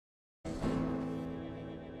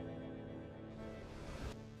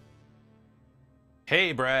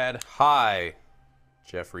Hey, Brad. Hi,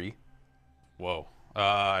 Jeffrey. Whoa.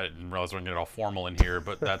 I didn't realize we were going to get all formal in here,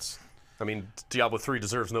 but that's... I mean, Diablo 3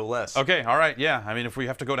 deserves no less. Okay, all right, yeah. I mean, if we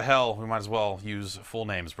have to go to hell, we might as well use full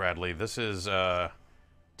names, Bradley. This is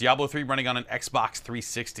Diablo 3 running on an Xbox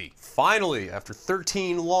 360. Finally, after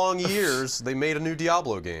 13 long years, they made a new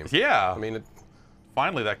Diablo game. Yeah. I mean,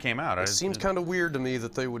 finally that came out. It seemed kind of weird to me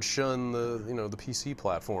that they would shun the, the PC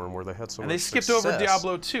platform where they had so much And they skipped success. over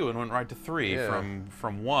Diablo 2 and went right to 3 Yeah.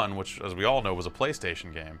 from 1, which, as we all know, was a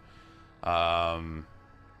PlayStation game.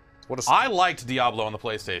 What I liked Diablo on the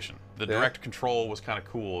PlayStation. The Yeah? direct control was kind of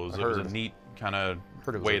cool. It was a neat kind of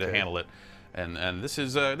way to handle it. And this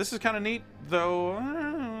is kind of neat, though.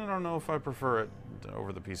 I don't know if I prefer it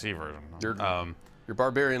over the PC version. Your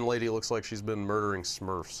barbarian lady looks like she's been murdering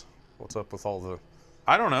Smurfs. What's up with all the?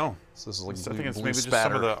 I don't know. So this is like I think it's blue maybe spatter. just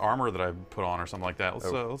some of the armor that I put on or something like that.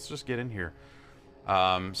 Let's just get in here.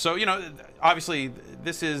 So, obviously,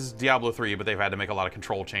 this is Diablo 3, but they've had to make a lot of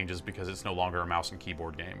control changes because it's no longer a mouse and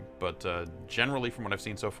keyboard game. But generally, from what I've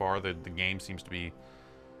seen so far, the game seems to be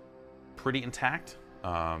pretty intact,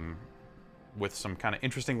 with some kind of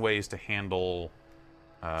interesting ways to handle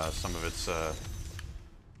some of its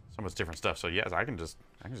different stuff. So, yes, I can just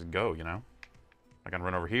go, I can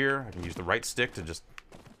run over here. I can use the right stick to just...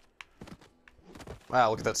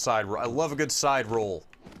 Wow, look at that side roll. I love a good side roll.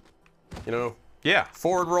 Yeah.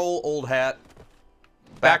 Forward roll, old hat.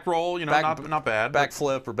 Back roll, not bad. Back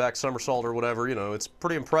flip or back somersault or whatever, it's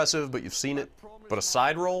pretty impressive, but you've seen it. But a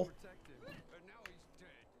side roll?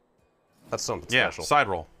 That's something special. Yeah, side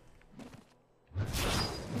roll.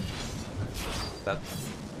 That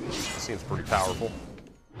seems pretty powerful.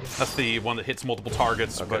 That's the one that hits multiple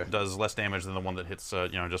targets, but does less damage than the one that hits,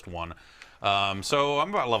 just one. So I'm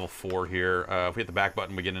about level 4 here. If we hit the back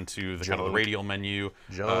button, we get into the kind of the radial menu.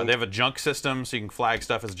 They have a junk system, so you can flag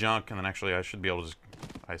stuff as junk, and then actually I should be able to just,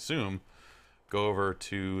 I assume, go over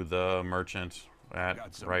to the merchant right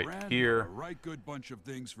here. Right good bunch of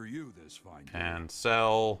things for you this fine day. And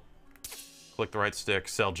sell. Click the right stick,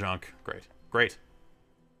 sell junk. Great. Great.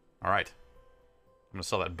 All right. I'm going to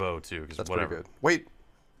sell that bow, too, because whatever. Pretty good. Wait.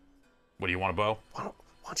 What, do you want a bow? Why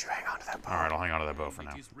don't you hang on to that bow? All right, I'll hang on to that bow for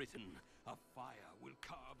now.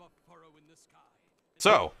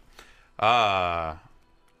 So,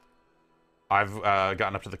 I've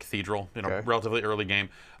gotten up to the cathedral, relatively early game.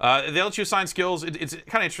 They let you assign skills. It's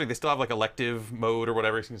kind of interesting. They still have like elective mode or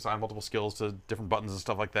whatever. You can assign multiple skills to different buttons and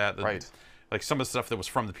stuff like that. Right. Like some of the stuff that was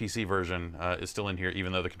from the PC version is still in here,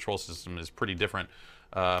 even though the control system is pretty different.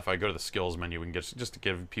 If I go to the skills menu, we can get just to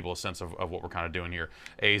give people a sense of what we're kind of doing here.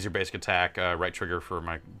 A is your basic attack, right trigger for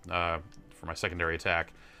my secondary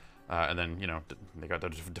attack, and then they got the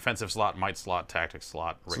defensive slot, might slot, tactics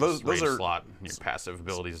slot, range slot, and your passive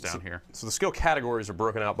abilities down here. So the skill categories are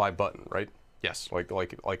broken out by button, right? Yes. Like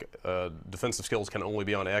defensive skills can only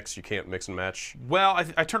be on X. You can't mix and match. Well,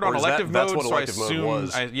 I turned on elective mode, that's what so elective I assume mode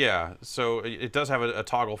was. yeah. So it does have a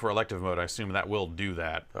toggle for elective mode. I assume that will do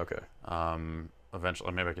that. Okay.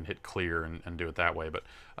 Eventually, maybe I can hit clear and do it that way. But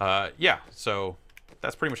yeah, so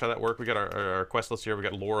that's pretty much how that worked. We got our quest list here. We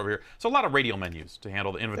got lore over here. So a lot of radial menus to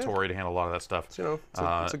handle the inventory, to handle a lot of that stuff. So,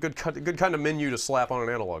 it's a good kind of menu to slap on an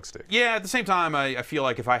analog stick. Yeah. At the same time, I feel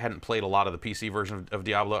like if I hadn't played a lot of the PC version of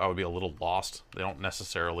Diablo, I would be a little lost. They don't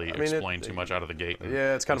necessarily explain too much out of the gate.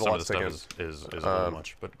 Yeah, it's kind of a lot to some take of the stuff is a little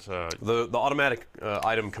much. But the automatic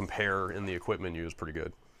item compare in the equip menu is pretty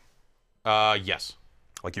good. Yes.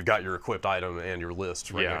 Like you've got your equipped item and your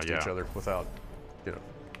list right next to each other without,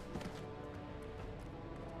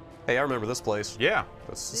 Hey, I remember this place. Yeah.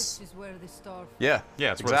 This is where the star. Yeah.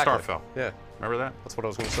 Yeah, it's where the star fell. Yeah. Remember that? That's what I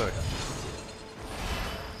was going to say.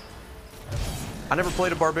 I never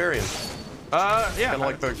played a barbarian. Yeah. Kind of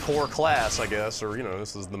like the core class, I guess, or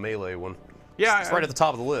this is the melee one. Yeah. It's right at the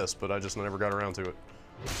top of the list, but I just never got around to it.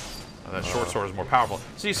 That short sword is more powerful.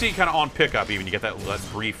 So you see, kind of on pickup, even you get that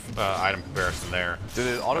brief item comparison there. Did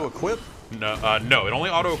it auto-equip? No, no. It only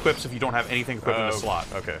auto-equips if you don't have anything equipped in the slot.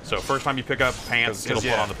 Okay. So first time you pick up pants, it'll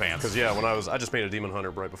put on the pants. Because when I just made a demon hunter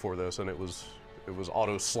right before this, and it was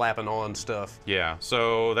auto slapping on stuff. Yeah.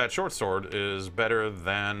 So that short sword is better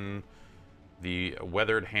than the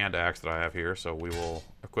weathered hand axe that I have here. So we will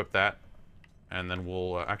equip that, and then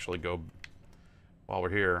we'll actually go. While we're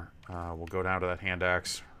here, we'll go down to that hand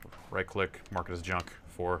axe. Right-click, mark it as junk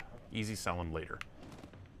for easy selling later.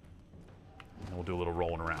 And we'll do a little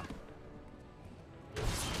rolling around.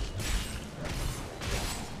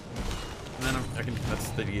 And then that's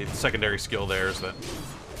the secondary skill there is that...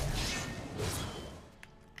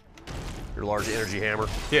 Your large energy hammer.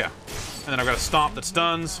 Yeah. And then I've got a stomp that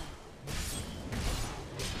stuns.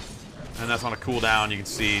 And that's on a cooldown. You can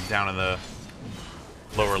see down in the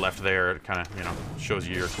lower left there, it kind of, you know, shows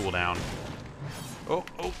you your cooldown. Oh,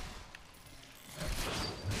 oh.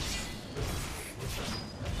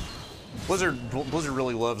 Blizzard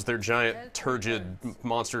really loves their giant turgid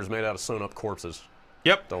monsters made out of sewn up corpses.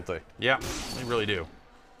 Yep. Don't they? Yeah, they really do.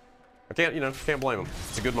 I can't blame them.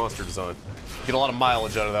 It's a good monster design. Get a lot of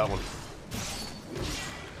mileage out of that one.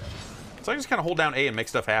 So I just kind of hold down A and make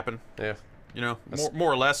stuff happen. Yeah. You know,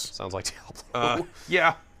 more or less. Sounds like Diablo.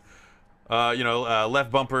 Yeah. You know,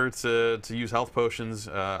 left bumper to use health potions.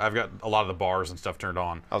 I've got a lot of the bars and stuff turned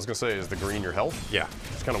on. I was gonna say, is the green your health? Yeah.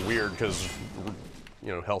 It's kind of weird because, you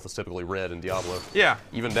know, health is typically red in Diablo. Yeah.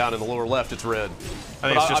 Even down in the lower left, it's red. I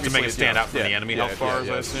think it's just to make it stand out from the enemy health bars,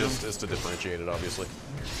 I assume. It's to differentiate it, obviously.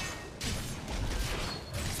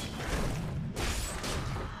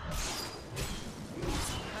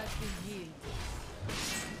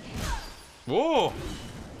 Whoa!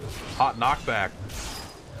 Hot knockback.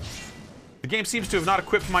 The game seems to have not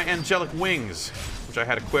equipped my angelic wings, which I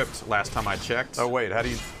had equipped last time I checked. Oh wait, how do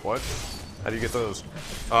you get those?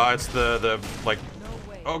 It's the like.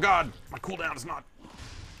 Oh god, my cooldown is not.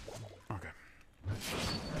 Okay.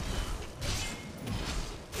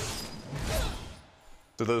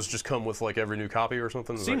 Do those just come with like every new copy or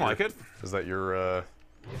something? Seem like it. Is that your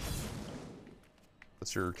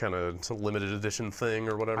that's your kind of limited edition thing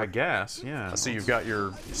or whatever? I guess, yeah. I see you've got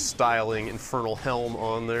your styling infernal helm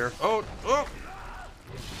on there. Oh, oh.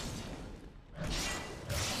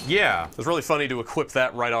 Yeah. It's really funny to equip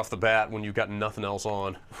that right off the bat when you've got nothing else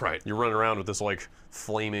on. Right. You're running around with this like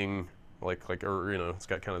flaming, or you know, it's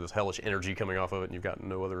got kind of this hellish energy coming off of it, and you've got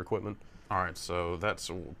no other equipment. All right, so that's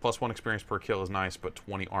 +1 experience per kill is nice, but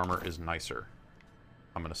 20 armor is nicer.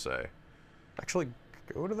 I'm gonna say. Actually,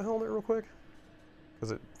 go to the helmet real quick,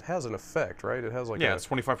 because it has an effect, right? It has like it's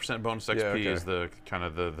 25% bonus XP okay. is the kind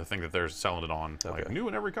of the thing that they're selling it on, like Okay. new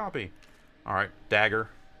in every copy. All right, dagger.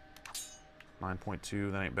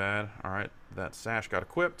 9.2, that ain't bad. All right, that sash got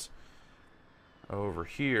equipped. Over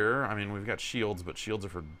here, I mean, we've got shields, but shields are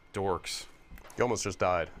for dorks. You almost just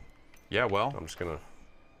died. Yeah, well, I'm just gonna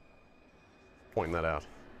point that out.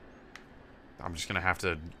 I'm just gonna have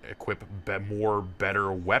to equip more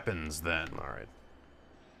better weapons then. All right.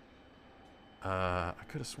 I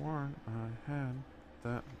could have sworn I had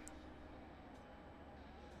that.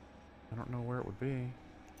 I don't know where it would be.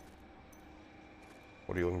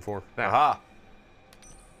 What are you looking for? That. Aha!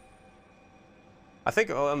 I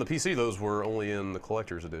think on the PC those were only in the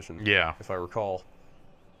collector's edition. Yeah. If I recall.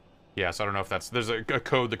 Yeah, so I don't know if that's... There's a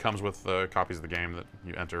code that comes with copies of the game that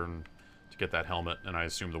you enter to get that helmet, and I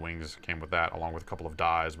assume the wings came with that, along with a couple of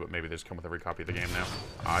dyes, but maybe they just come with every copy of the game now.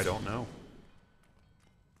 I don't know.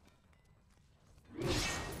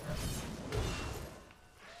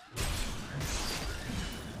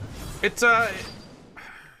 It's,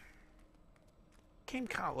 game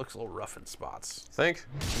kind of looks a little rough in spots. Think?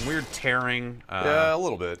 Some weird tearing. Yeah, a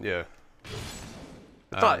little bit, yeah.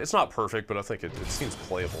 It's not perfect, but I think it seems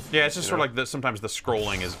playable. Yeah, it's just sort of like sometimes the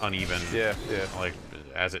scrolling is uneven. Yeah, yeah. Like,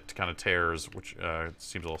 as it kind of tears, which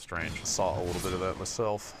seems a little strange. Saw a little bit of that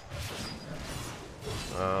myself.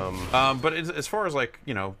 But as far as, like,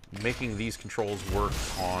 you know, making these controls work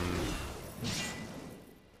on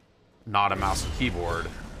not a mouse and keyboard,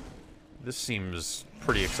 this seems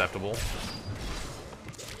pretty acceptable.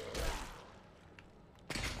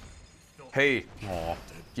 Hey, Aw.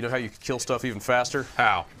 you know how you can kill stuff even faster?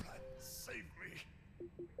 How? Save me.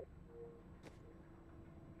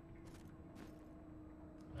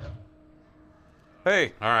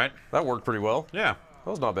 Hey, All right. that worked pretty well. Yeah. That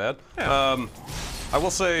was not bad. Yeah. I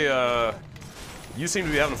will say, you seem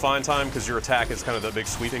to be having a fine time because your attack is kind of that big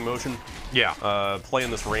sweeping motion. Yeah.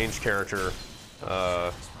 Playing this ranged character,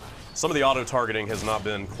 some of the auto-targeting has not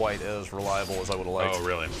been quite as reliable as I would have liked. Oh,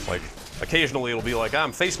 really? Like, occasionally it'll be like,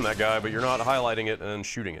 I'm facing that guy, but you're not highlighting it and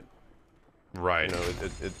shooting it. Right. You know,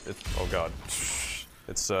 oh god.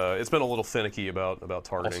 It's been a little finicky about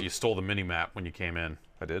targeting. Also, you stole the mini-map when you came in.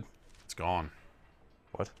 I did? It's gone.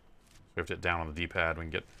 What? We have to hit down on the D-pad. We can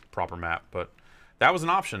get proper map, but that was an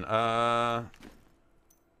option. I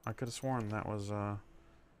could have sworn that was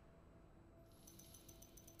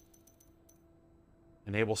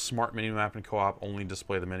enable smart minimap in co-op. Only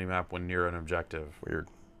display the minimap when near an objective. Weird.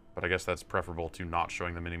 But I guess that's preferable to not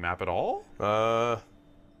showing the minimap at all,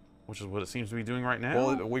 which is what it seems to be doing right now.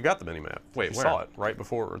 Well, we got the minimap. Wait, you where? saw it right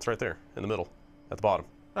before. It's right there in the middle, at the bottom.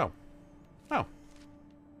 Oh. Oh.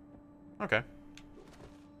 Okay.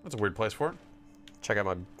 That's a weird place for it. Check out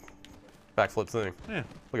my backflip thing. Yeah.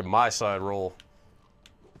 Look at my side roll.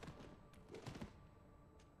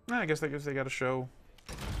 I guess they got to show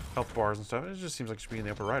health bars and stuff. It just seems like it should be in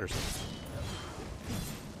the upper right or something.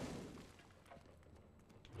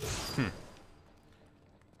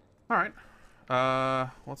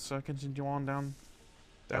 let's continue on down.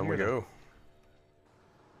 Down here we go.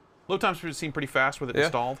 Load times seem pretty fast with it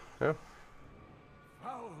installed. Yeah.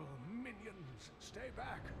 Foul minions, stay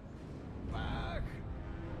back. Back.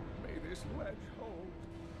 May this ledge hold.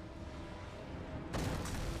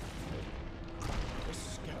 The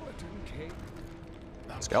Skeleton King.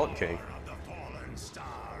 Skeleton King. Power of the fallen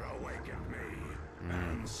star awakened me.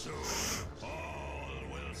 And soon all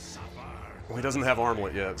will suffer. Well, he doesn't have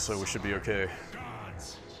armlet yet, so we should be okay.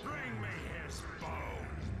 Gods, bring me his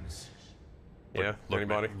bones. Yeah. Look,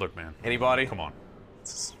 Anybody? Man, look, man. Anybody? Come on.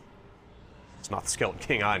 It's not the Skeleton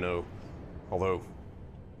King I know, although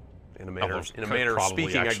in a manner of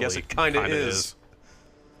speaking, I guess it kind of is.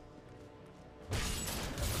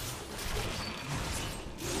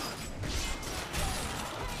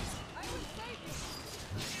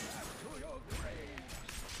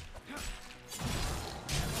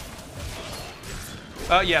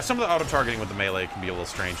 Yeah, some of the auto-targeting with the melee can be a little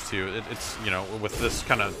strange too. It's, you know, with this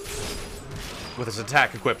kind of, with this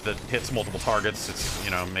attack equipped that hits multiple targets, it's,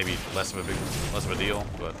 you know, maybe less of a deal.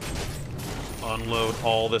 But unload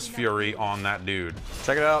all this fury on that dude.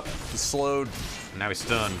 Check it out. He's slowed. Now he's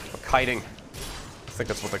stunned. Kiting. I think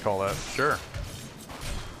that's what they call that. Sure.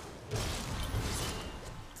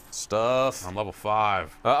 Stuff. On level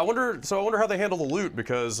 5. I wonder how they handle the loot,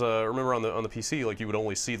 because remember on the PC, like, you would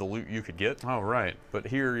only see the loot you could get. Oh, right. But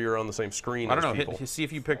here you're on the same screen. I don't as know. people. See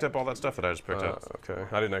if you picked up all that stuff that I just picked up. Okay.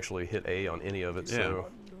 I didn't actually hit A on any of it, so.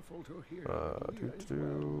 Wonderful to hear. I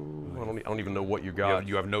don't even know what you got.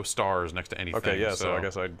 You have no stars next to anything. Okay, yeah. So I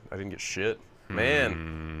guess I didn't get shit.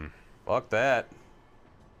 Man, fuck that.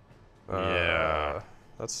 Yeah.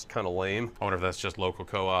 That's kind of lame. I wonder if that's just local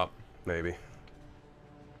co-op. Maybe.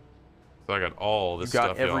 So I got all this You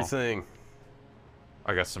got stuff. Y'all. everything.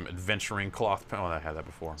 I got some adventuring cloth. Oh, I had that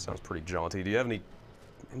before. Sounds pretty jaunty. Do you have any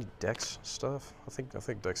dex stuff? I think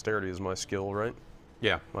dexterity is my skill, right?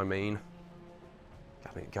 Yeah. My main.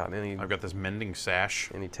 Got any? I've got this mending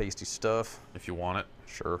sash. Any tasty stuff? If you want it.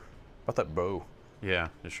 Sure. About that bow. Yeah,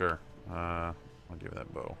 sure. I'll give you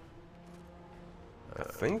that bow. I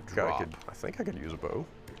think I could use a bow.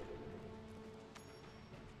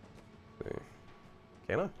 Let's see.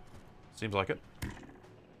 Can I? Seems like it.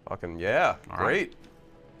 Fucking yeah. All Great.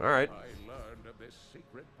 All right. I learned of this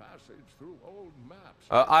secret passage through old maps.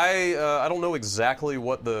 I don't know exactly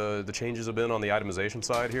what the changes have been on the itemization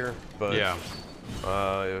side here, but Yeah.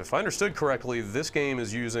 If I understood correctly, this game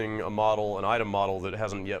is using an item model that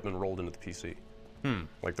hasn't yet been rolled into the PC.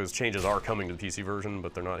 Like those changes are coming to the PC version,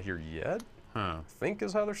 but they're not here yet. Huh. I think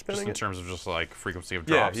is how they're spinning Just in it. terms of just like frequency of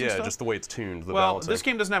Yeah, drops. and yeah, stuff? just the way it's tuned. The Well, balancing. this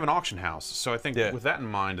game doesn't have an auction house, so I think with that in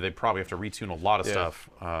mind, they probably have to retune a lot of stuff.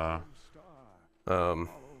 I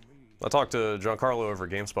talked to Giancarlo over at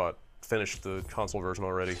GameSpot. Finished the console version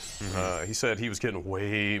already. He said he was getting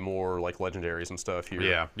way more like legendaries and stuff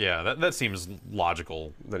here. Yeah, that seems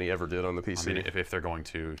logical. Than he ever did on the PC. I mean, if they're going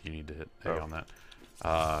to, you need to hit A on that.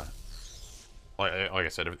 Like I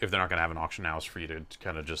said, if they're not going to have an auction house for you to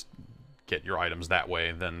kind of just get your items that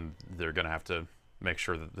way, then they're going to have to make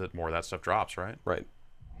sure that more of that stuff drops, right? Right.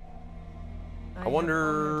 I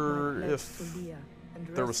wonder if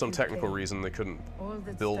there was some technical reason they couldn't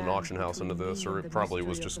build an auction house into this, or it probably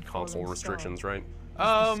was just console restrictions, right?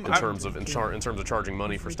 In terms of charging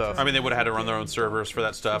money for stuff. I mean, they would have had to run their own servers for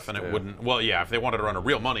that stuff, and it wouldn't. Well, yeah, if they wanted to run a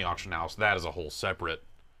real money auction house, that is a whole separate,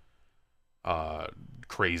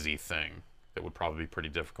 crazy thing. That would probably be pretty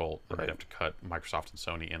difficult. They'd have to cut Microsoft and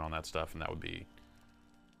Sony in on that stuff, and that would be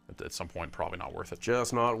at some point probably not worth it.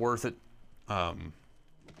 Just not worth it.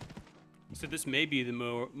 So this may be the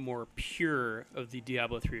more pure of the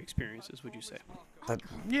Diablo 3 experiences, would you say?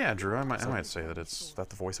 Yeah, Drew, I might say that it's. Is that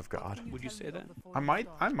the voice of God? Would you say that? I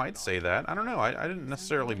might say that. I don't know. I didn't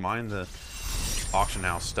necessarily mind the auction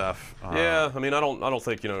house stuff. Yeah, I mean, I don't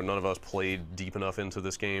think none of us played deep enough into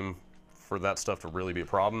this game for that stuff to really be a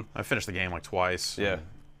problem. I finished the game like twice. Yeah,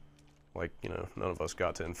 like none of us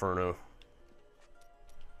got to Inferno.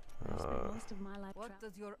 What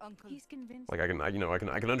does your uncle? Like I can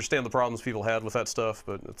understand the problems people had with that stuff,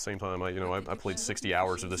 but at the same time, I played 60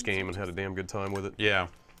 hours of this game and had a damn good time with it. Yeah.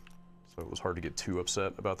 So it was hard to get too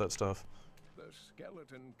upset about that stuff. The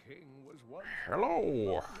Skeleton King was once.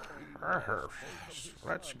 Hello.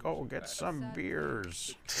 Let's go get some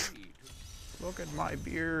beers. Look at my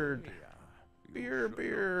beard.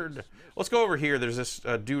 Beard. Let's go over here. There's this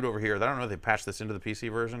dude over here. I don't know if they patched this into the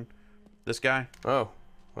PC version. This guy. Oh.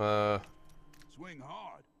 Swing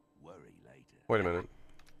hard, worry later. Wait a minute.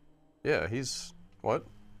 Yeah, he's what?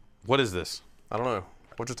 What is this? I don't know.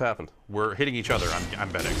 What just happened? We're hitting each other. I'm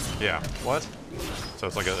betting. Yeah. What? So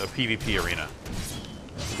it's like a PvP arena.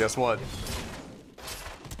 Guess what?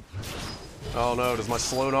 Oh no, does my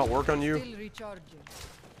slow not work on you? Still recharging.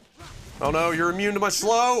 Oh no, you're immune to my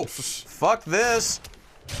slow! Fuck this!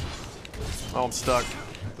 Oh, I'm stuck.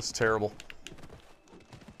 This is terrible.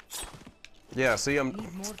 Yeah, see, Need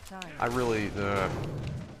more time. I really, the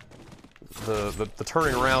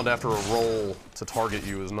turning around after a roll to target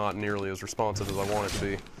you is not nearly as responsive as I want it to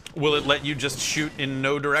be. Will it let you just shoot in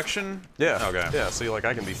no direction? Yeah. Okay. Yeah, see, like,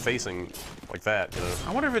 I can be facing like that, you know?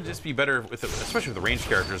 I wonder if it'd just be better with, especially with the ranged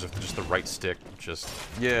characters, if just the right stick just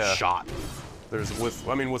shot. There's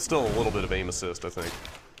I mean, with still a little bit of aim assist, I think.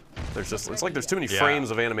 There's just, it's like there's too many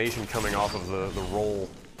frames of animation coming off of the roll.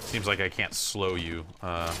 Seems like I can't slow you,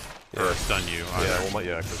 or stun you. Yeah, well,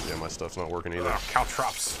 cause, my stuff's not working either.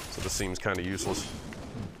 Caltrops. So this seems kind of useless.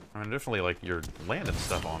 I mean, definitely, like, you're landing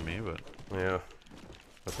stuff on me, but... Yeah.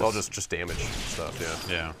 Well, just damage stuff,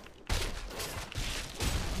 yeah. Yeah.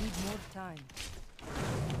 Need more time.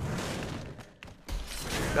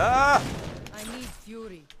 Ah! I need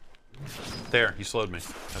fury. There, you slowed me, I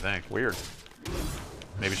think. Weird.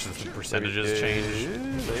 Maybe just the percentages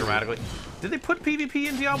change dramatically. Did they put PvP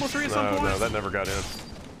in Diablo 3 at some point? No, that never got in.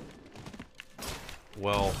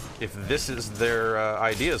 Well, if this is their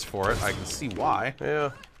ideas for it, I can see why.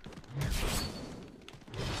 Yeah.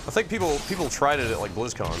 I think people tried it at like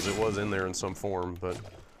BlizzCons. It was in there in some form, but it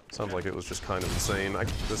sounds like it was just kind of insane.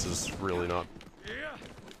 This is really not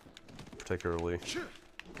particularly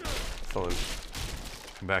fun.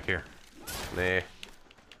 Come back here. Nah.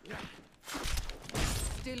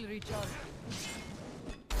 Still recharging.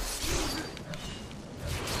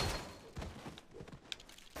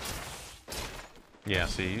 Yeah,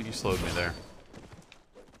 see, you slowed me there.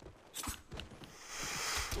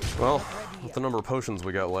 Well, with the number of potions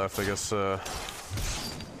we got left, I guess,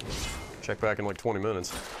 check back in like 20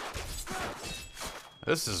 minutes.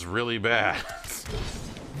 This is really bad.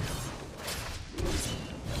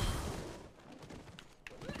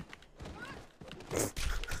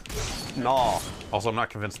 Nah. Also, I'm not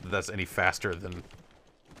convinced that that's any faster than...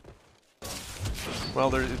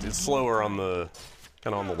 Well, it's slower on the,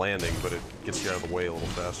 kind of on the landing, but it gets you out of the way a little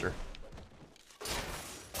faster.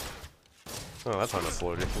 Oh, that time I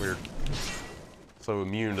slowed you. Weird. So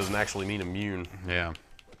immune doesn't actually mean immune. Yeah.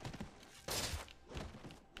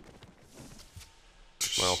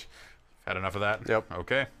 Well. Had enough of that? Yep.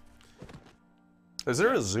 Okay. Is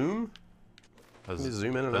there a zoom? Can you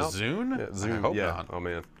zoom in and out? A zoom? Yeah, zoom. I hope yeah. not. Oh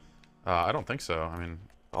man. I don't think so. I mean,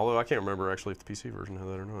 although I can't remember actually if the PC version had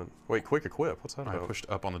that or not. Wait, quick equip. What's that I about? pushed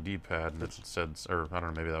up on the D-pad and it said, or I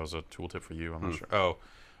don't know, maybe that was a tooltip for you. I'm not sure. Oh,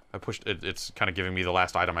 I pushed it. It's kind of giving me the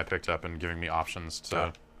last item I picked up and giving me options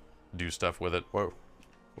to do stuff with it. Whoa.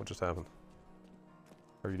 What just happened?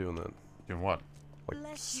 How are you doing that? Doing what?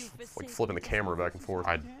 Like flipping the camera back and forth.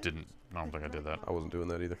 I don't think I did that. I wasn't doing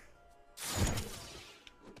that either.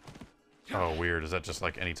 Oh, weird. Is that just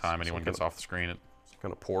like any time anyone gets off the screen? It's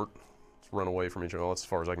kind of port. Let's run away from each other. That's as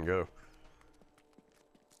far as I can go.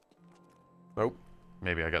 Nope.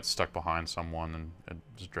 Maybe I got stuck behind someone and it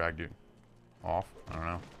just dragged you off. I don't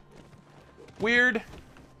know. Weird.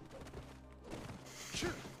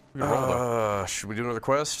 Should we do another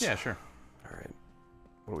quest? Yeah, sure. All right.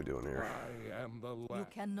 What are we doing here? I am the You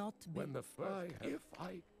last. cannot be. When the first if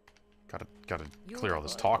I Gotta clear all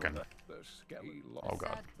this talking. the skelly Oh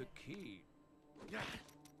god. the key.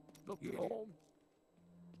 The throne.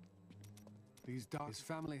 His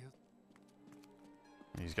family.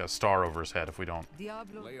 He's got a star over his head. If we don't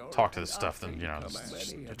Diablo. talk to this stuff, then, you know, it's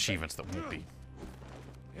just achievements that won't be.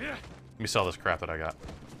 Let me sell this crap that I got.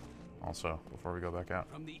 Also, before we go back out.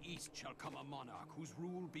 From the east shall come a monarch whose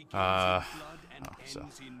rule begins in Uh, blood and so,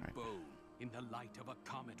 ends in right. bone. In the light of a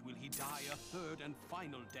comet will he die a third and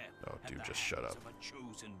final death. Oh, at dude, the just shut hands up. of a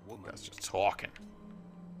chosen woman. That's just talking.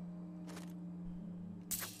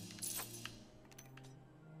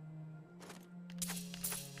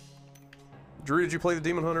 Drew, did you play the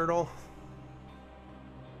Demon Hunter at all?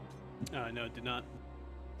 No, it did not.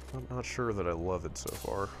 I'm not sure that I love it so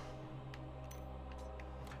far.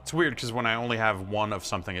 It's weird because when I only have one of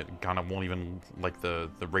something, it kind of won't even, like the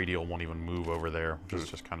radial won't even move over there.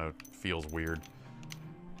 Just kind of feels weird.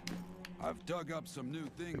 I've dug up some new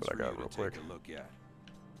things what I for got you real to quick. take a look at.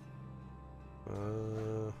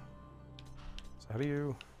 So how do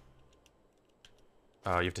you?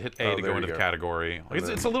 You have to hit A to there go into you the go. category. Like, And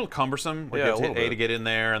it's a little cumbersome. Like Yeah, you have a to hit little A to bit. get in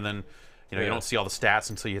there, and then you Yeah. don't see all the stats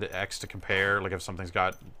until you hit X to compare. Like if something's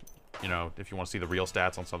got, you know, if you want to see the real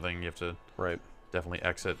stats on something, you have to Right. definitely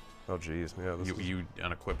exit. Oh geez. Yeah. This is, You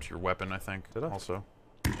unequipped your weapon, I think. Did I? Also.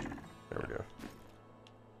 there we go.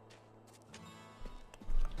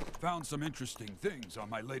 Found some interesting things on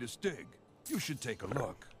my latest dig. You should take a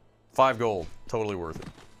look. 5 gold. Totally worth it.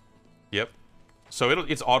 Yep. So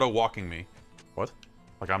it's auto walking me. What?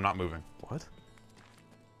 Like I'm not moving. What?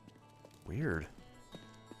 Weird.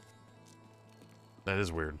 That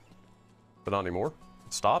is weird. But not anymore?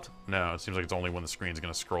 It stopped? No, it seems like it's only when the screen's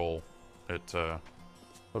gonna scroll. What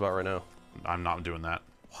about right now? I'm not doing that.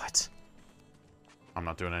 What? I'm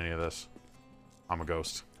not doing any of this. I'm a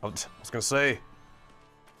ghost. I was gonna say,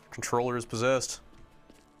 controller is possessed.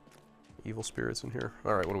 Evil spirits in here.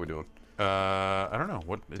 All right, what are we doing? I don't know.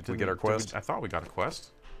 What did we get our quest? I thought we got a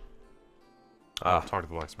quest. Ah, talk to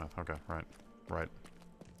the blacksmith. Okay, right.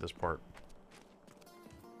 This part.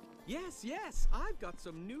 Yes, yes, I've got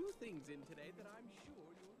some new things in today that I'm sure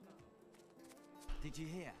you'll love. Did you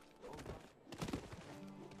hear?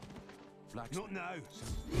 Not now.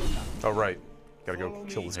 oh right. Gotta go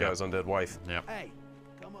kill this guy's undead wife. Yep. Hey,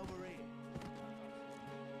 come over here.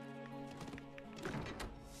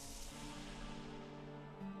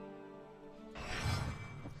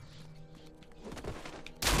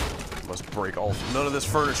 Must break all. None of this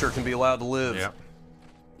furniture can be allowed to live. Yep.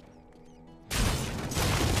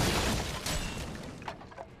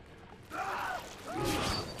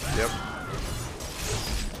 Yep.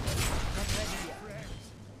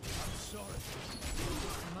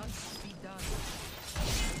 Must be done.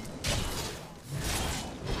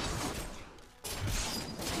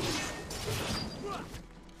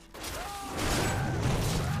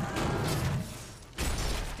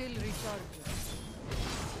 Still recharging.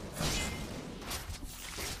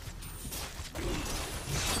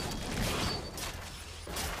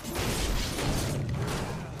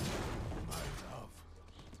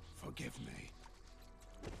 Forgive me.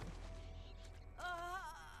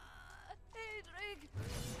 Adric!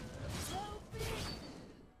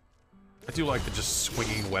 I do like the just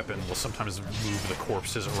swinging weapon will sometimes move the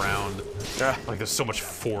corpses around. Yeah. Like there's so much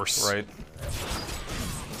force. Right.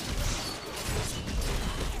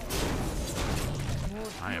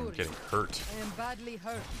 I am getting hurt. I am badly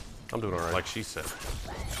hurt. I'm doing all right. Like she said.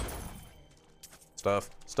 Stuff.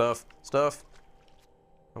 Stuff. Stuff.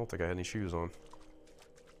 I don't think I had any shoes on.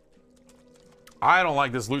 I don't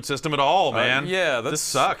like this loot system at all, man. Yeah, this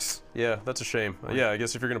sucks. Yeah, that's a shame. Yeah, I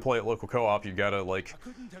guess if you're gonna play at local co-op, you gotta like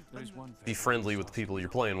be friendly with the people you're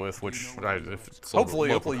playing with, which If it's hopefully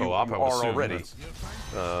local you co-op, I would are assume already.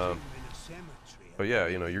 that's- But yeah,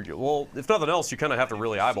 you know, well, if nothing else, you kind of have to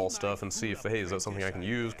really eyeball stuff and see if, hey, is that something I can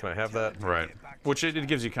use? Can I have that? Right. Which it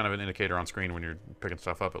gives you kind of an indicator on screen when you're picking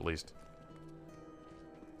stuff up, at least.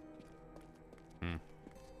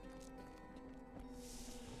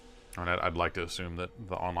 I mean, I'd like to assume that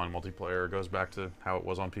the online multiplayer goes back to how it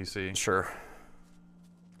was on PC. Sure.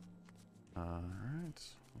 Alright,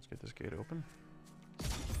 let's get this gate open.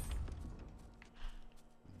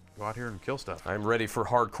 Go out here and kill stuff. I'm ready for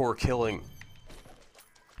hardcore killing.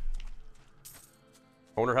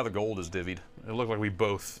 I wonder how the gold is divvied. It looked like we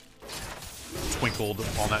both twinkled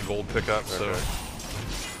on that gold pickup, so... Okay.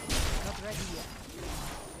 Not ready yet.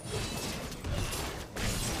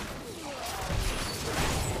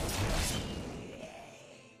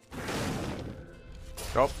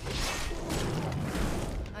 Oh,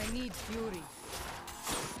 I need fury.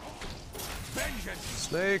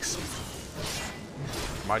 snakes.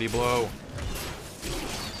 Mighty blow.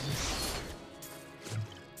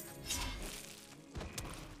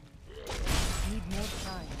 Need more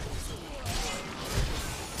time.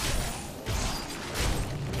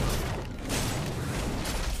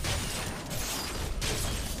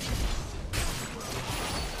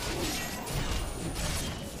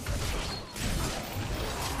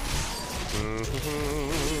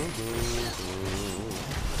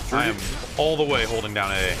 I am all the way holding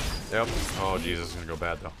down A. Yep. Oh, Jesus, it's gonna go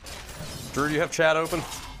bad, though. Drew, do you have chat open?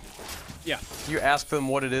 Yeah. You ask them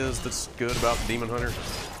what it is that's good about the Demon Hunter?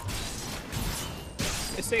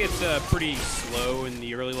 They say it's pretty slow in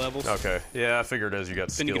the early levels. Okay. Yeah, I figured as you got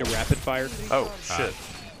Then you get a skills. rapid fire Oh, shit.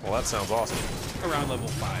 Well, that sounds awesome. around level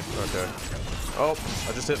 5. Okay. Oh,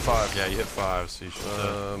 I just hit 5. Yeah, you hit 5, so you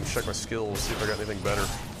should... Check my skills, see if I got anything better.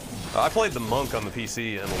 I played the Monk on the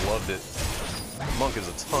PC and loved it. Monk is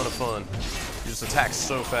a ton of fun. He just attacks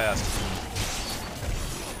so fast.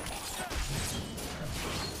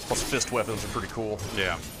 Plus fist weapons are pretty cool.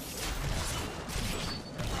 Yeah.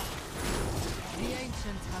 The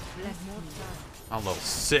ancients have blessed more time. I'm level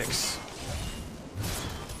 6.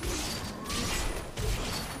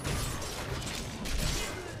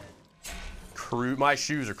 Crude. My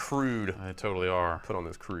shoes are crude. They totally are. Put on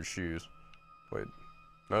those crude shoes. Wait.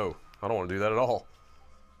 No, I don't want to do that at all.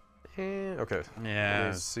 Okay. Yeah.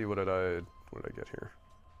 Let me see what did I get here?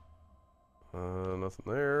 Nothing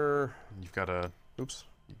there. You've got a... Oops.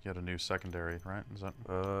 You got a new secondary, right? Is that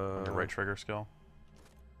Your your right trigger skill?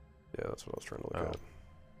 Yeah, that's what I was trying to look at.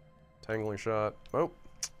 Tangling shot. Oh.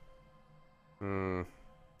 Hmm.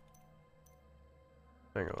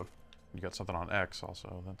 Hang on. You got something on X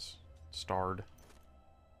also. That's starred.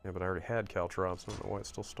 Yeah, but I already had Caltrops. I don't know why it's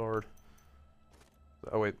still starred.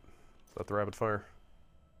 Oh, wait. Is that the rapid fire?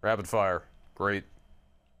 Rapid fire. Great.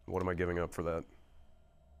 What am I giving up for that?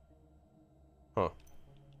 Huh.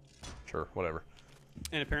 Sure, whatever.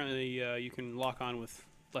 And apparently you can lock on with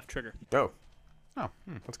left trigger. Oh. Oh,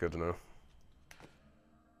 That's good to know.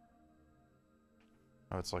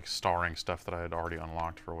 Oh, it's like starring stuff that I had already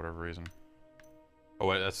unlocked for whatever reason. Oh,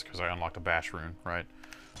 wait, that's because I unlocked a bash rune, right?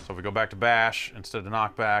 So if we go back to bash, instead of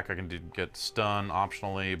knockback, I can get stun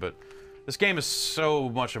optionally, but this game is so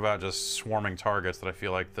much about just swarming targets that I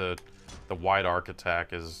feel like the wide arc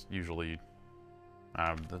attack is usually...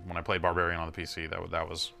 when I played Barbarian on the PC, that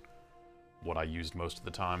was what I used most of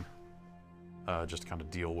the time. Just to kind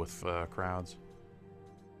of deal with crowds.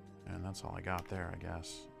 And that's all I got there, I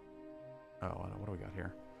guess. Oh, what do we got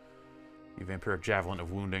here? The Vampiric Javelin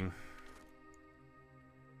of Wounding.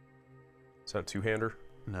 Is that a two-hander?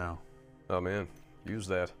 No. Oh, man. Use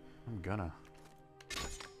that. I'm gonna.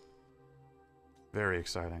 Very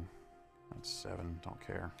exciting. That's 7, don't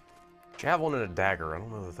care. Javelin and a dagger. I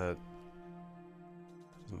don't know that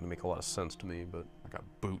doesn't make a lot of sense to me, but... I got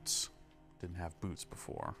boots. Didn't have boots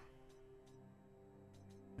before.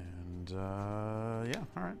 And, yeah,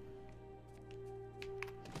 alright.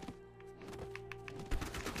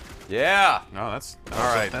 Yeah! No, that's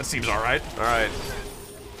alright. That seems alright. Alright.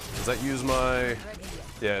 Does that use my...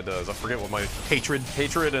 Yeah, it does. I forget what my... Hatred.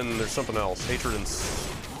 Hatred and there's something else. Hatred and...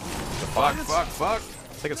 Fuck. I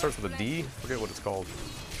think it starts with a D. I forget what it's called.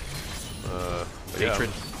 Hatred.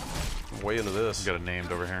 Yeah, I'm way into this. Got it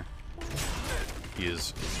named over here. He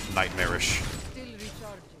is nightmarish. Still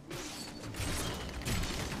recharging.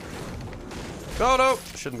 Oh, no!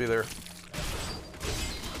 Shouldn't be there.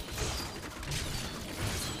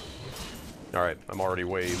 Alright, I'm already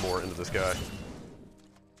way more into this guy.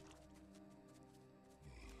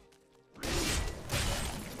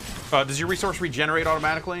 Does your resource regenerate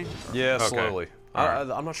automatically? Yeah, Okay. slowly.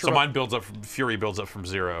 Alright. I'm not sure. So mine builds up. Fury builds up from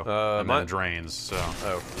 0, and then it drains. So.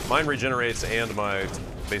 Oh, mine regenerates, and my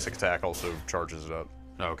basic attack also charges it up.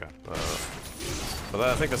 Oh, okay. But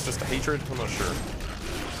I think that's just a hatred. I'm not sure.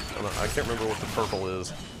 I can't remember what the purple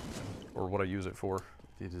is, or what I use it for.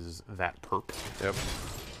 It is that perp. Yep.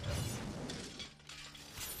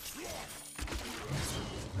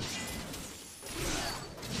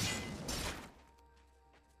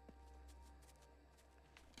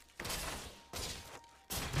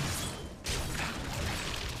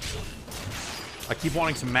 I keep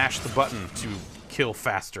wanting to mash the button to kill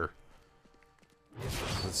faster.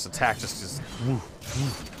 This attack just is...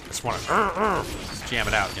 I just want to just jam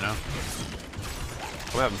it out, you know?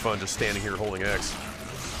 I'm having fun just standing here holding X.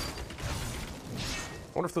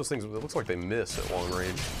 I wonder if those things, it looks like they miss at long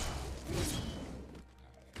range.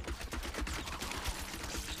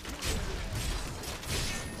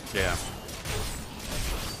 Yeah.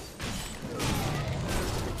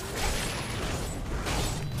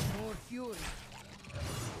 More fury.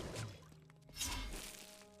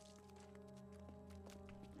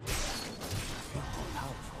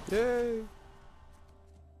 Yay!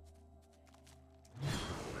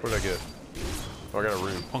 What did I get? Oh, I got a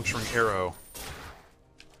rune. Puncturing arrow.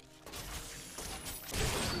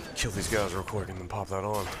 Kill these guys real quick and then pop that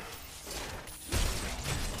on.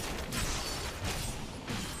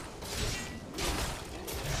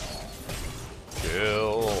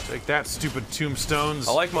 Kill. Take that, stupid tombstones.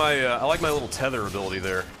 I like my little tether ability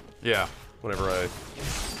there. Yeah. Whenever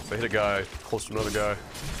if I hit a guy close to another guy, I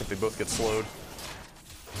think they both get slowed.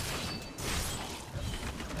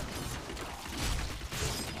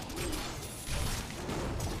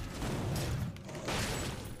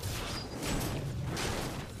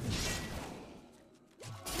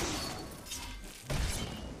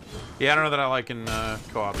 Yeah, I don't know that I like in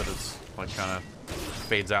co-op that it's like kind of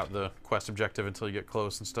fades out the quest objective until you get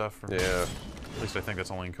close and stuff. Or Yeah. At least I think that's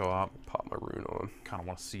only in co-op. Pop my rune on. Kind of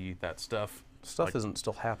want to see that stuff. Stuff Like, isn't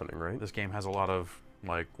still happening, right? this game has a lot of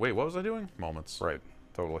like, wait, what was I doing? Moments. Right.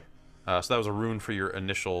 Totally. So that was a rune for your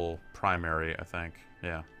initial primary, I think.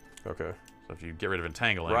 Yeah. Okay. So if you get rid of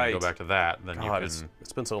entangling, Right. and go back to that, then God, you can.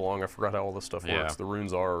 it's been so long. I forgot how all this stuff Yeah. works. The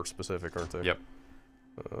runes are specific, aren't they? Yep.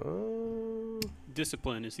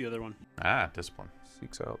 Discipline is the other one. Ah, discipline.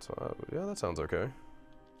 Seeks outside. Yeah, that sounds okay.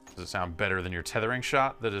 Does it sound better than your tethering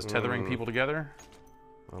shot that is tethering people together?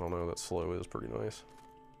 I don't know. That slow is pretty nice.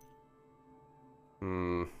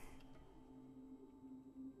 Hmm.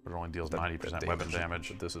 But it only deals 90% weapon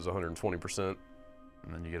damage. This is 120%.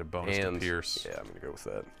 And then you get a bonus to pierce. Yeah, I'm gonna go with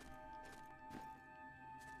that.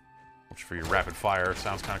 which for your rapid fire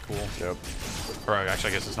sounds kind of cool. Yep. Or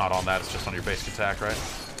actually, I guess it's not on that. It's just on your basic attack, right?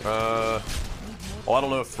 Well, I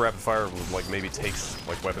don't know if rapid fire like maybe takes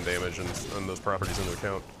like weapon damage and those properties into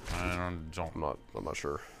account. I don't I'm not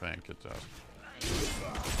sure. think it does.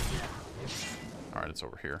 All right, it's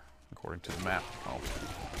over here, according to the map. Oh.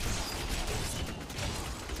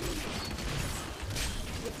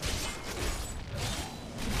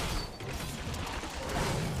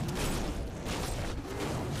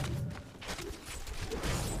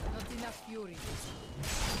 Not enough fury.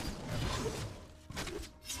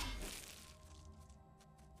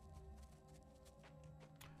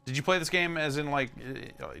 Did you play this game as in, like,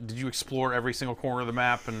 did you explore every single corner of the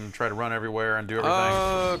map and try to run everywhere and do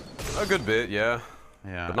everything? A good bit, yeah.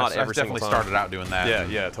 Yeah, but not every I definitely single time. started out doing that. Yeah,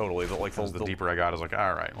 yeah, totally. Like the deeper I got, I was like,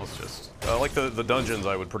 all right, let's just. Like the dungeons,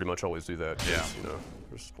 I would pretty much always do that. Yeah. You know,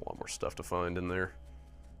 there's a lot more stuff to find in there.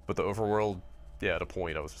 But the overworld, yeah, at a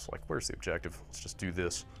point, I was just like, where's the objective? Let's just do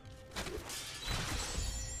this.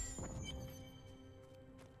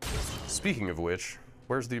 Speaking of which,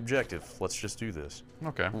 where's the objective? Let's just do this.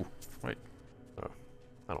 Okay. Ooh, wait. Oh,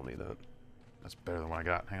 I don't need that. That's better than what I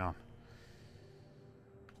got. Hang on.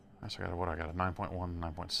 So I got what I got a 9.1,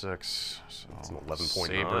 9.6. So it's an 11.9.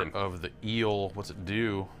 Saber of the eel. What's it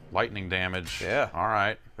do? Lightning damage. Yeah. All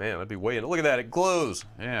right. Man, that'd be way in. Look at that, it glows.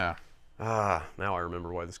 Yeah. Ah, now I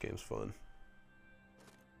remember why this game's fun.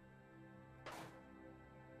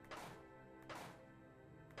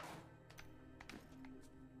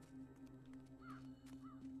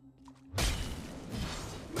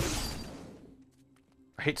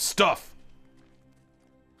 I hate stuff.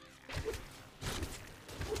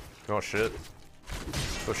 Oh shit.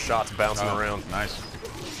 Those shots bouncing around. Nice.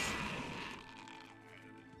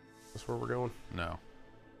 This where we're going? No.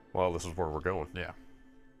 Well, this is where we're going. Yeah.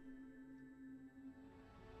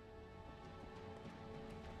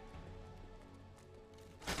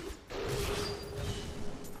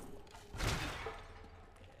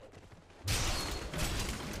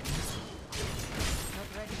 Not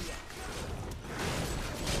ready yet.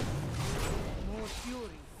 More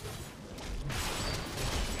fury.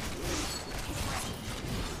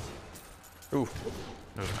 Ooh.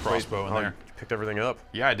 There's a crossbow in Oh, there. you picked everything up.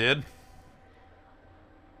 Yeah, I did.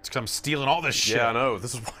 It's because I'm stealing all this shit. Yeah, I know.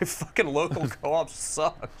 This is why fucking local co-op I'll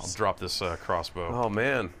sucks. drop this crossbow. Oh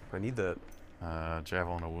man, I need that.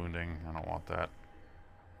 Javelin of wounding. I don't want that.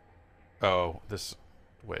 Oh, this.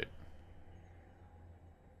 Wait.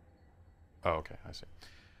 Oh, okay. I see.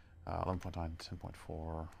 11.9,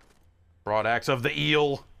 10.4. Broad axe of the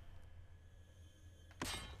eel.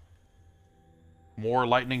 More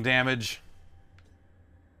lightning damage.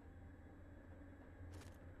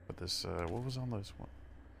 But this, what was on this one?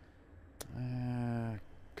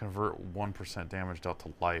 Convert 1% damage dealt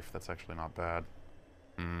to life. That's actually not bad.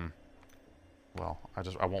 Well,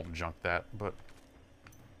 I won't junk that, but.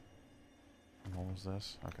 What was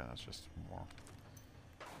this? Okay, that's just more.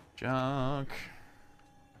 Junk.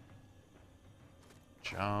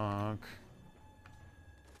 Junk.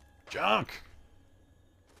 Junk.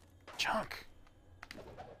 Junk.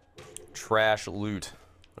 Trash loot.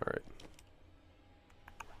 All right.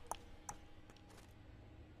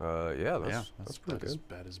 Yeah, that's pretty good.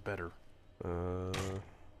 Bad is better.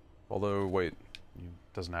 Although, wait.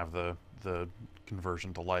 It doesn't have the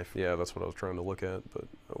conversion to life. Yeah, that's what I was trying to look at, but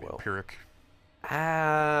oh well. Empiric.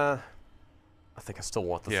 I think I still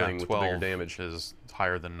want the thing with the bigger 12 damage. is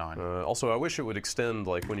higher than 9. Also, I wish it would extend,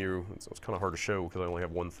 like, when you... It's kind of hard to show because I only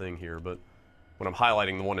have one thing here, but when I'm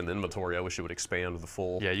highlighting the one in the inventory, I wish it would expand the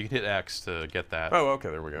full... Yeah, you can hit X to get that. Oh, okay,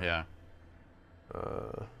 there we go. Yeah.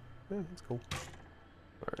 Yeah, that's cool.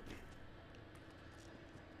 Alright.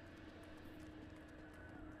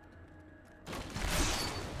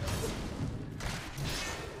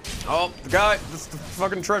 Oh, the guy! This is the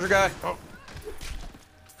fucking treasure guy! Oh.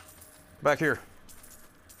 Back here.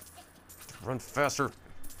 Run faster.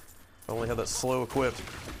 If I only had that slow equipped.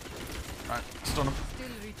 Alright, stun him. Still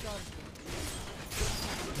recharging.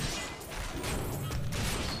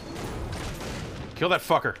 Kill that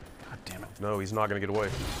fucker. God damn it. No, he's not gonna get away.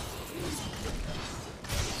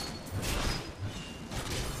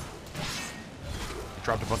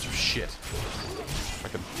 Dropped a bunch of shit. I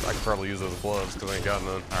could probably use those gloves because I ain't got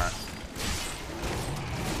none. Alright.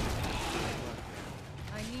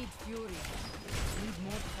 I need fury. Need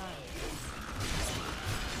more time.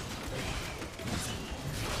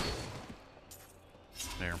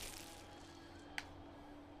 There.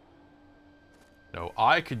 No,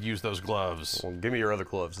 I could use those gloves. Well, give me your other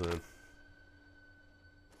gloves then.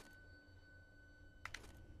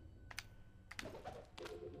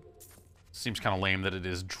 Seems kind of lame that it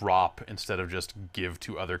is drop instead of just give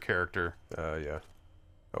to other character. Yeah.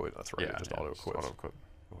 Oh wait, that's right. Yeah, It just yeah, auto equip. auto equip.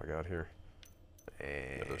 What do I got here?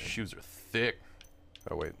 And Yeah, those shoes are thick.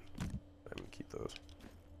 oh wait, I'm gonna keep those.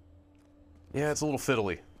 Yeah, it's a little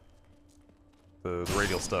fiddly. The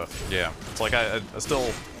radial stuff. Yeah. It's like I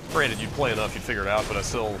still, granted you'd play enough, you'd figure it out, but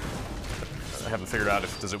I haven't figured out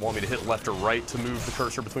if does it want me to hit left or right to move the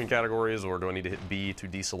cursor between categories, or do I need to hit B to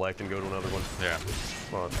deselect and go to another one? Yeah.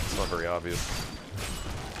 Well, it's not very obvious.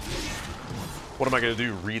 What am I gonna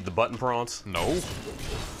do? Read the button prompts? No.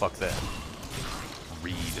 Fuck that.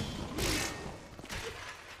 Read.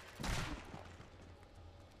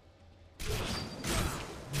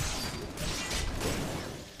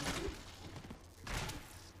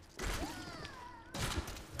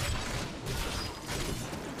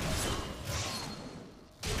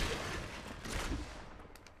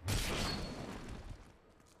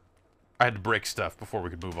 I had to break stuff before we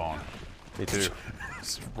could move on. Me too.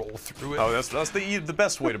 Just roll through it. Oh, that's the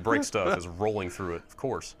best way to break stuff is rolling through it, of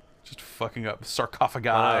course. Just fucking up sarcophagi.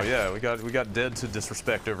 Oh yeah, we got dead to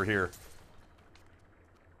disrespect over here.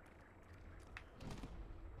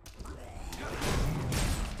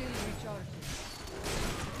 Still recharging.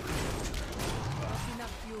 Not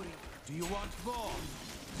enough fury. Do you want more?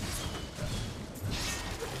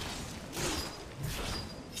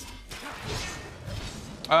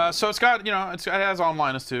 So it's got, you know, it has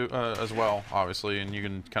online as well, obviously, and you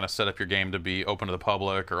can kind of set up your game to be open to the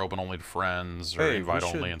public or open only to friends or invite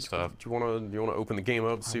only and stuff. Do you want to open the game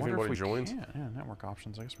up to see if anybody joins? Yeah, network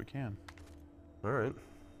options. I guess we can. All right.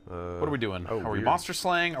 What are we doing? Oh, are we weird. monster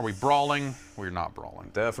slaying? Are we brawling? We're not brawling.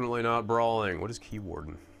 Definitely not brawling. What is Key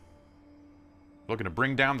Warden? Looking to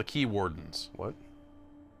bring down the key wardens. What?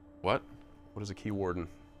 What? What is a Key Warden?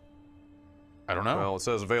 I don't know. Well, it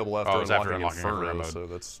says available after Oh, it's after unlocking unlocking Inferno Inferno, mode. so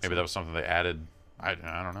that's Maybe that was something they added. I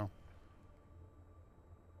don't know.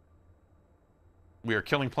 We are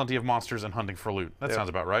killing plenty of monsters and hunting for loot. That Yep. sounds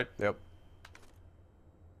about right. Yep.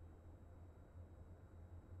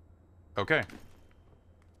 Okay.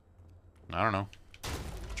 I don't know.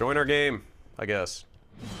 Join our game, I guess.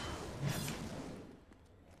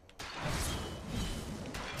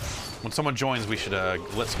 When someone joins, we should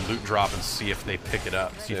let some loot drop and see if they pick it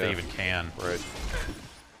up. See if they Yeah. even can. Right.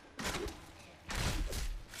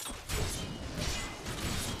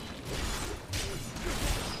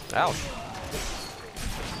 Ouch.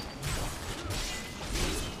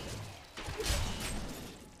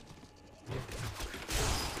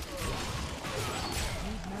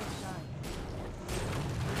 Need more time.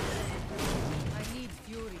 I need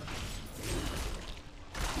fury.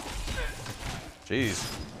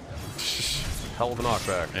 Jeez. Hell of a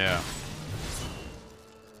knockback. Yeah.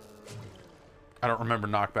 I don't remember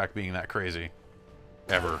knockback being that crazy.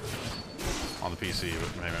 Ever. On the PC,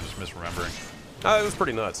 but maybe I'm just misremembering. It was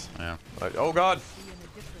pretty nuts. Yeah. Oh god. Be in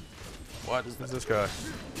a different. What? Who's this guy?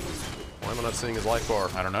 Why am I not seeing his life bar?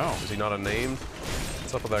 I don't know. Is he not unnamed?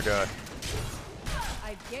 What's up with that guy?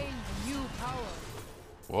 I gained new power.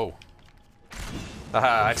 Whoa.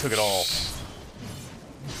 Aha, I took it all.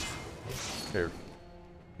 Here.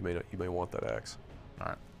 You may want that axe.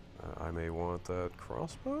 Alright. I may want that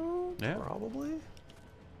crossbow? Yeah. Probably.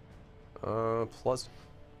 Plus.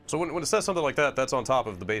 So when it says something like that, that's on top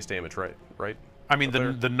of the base damage, right? Right? I mean, Up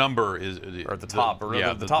there? the number is... Or at the top, or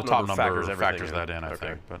yeah, the top number factors everything factors in. that in, I Okay.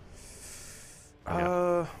 think. But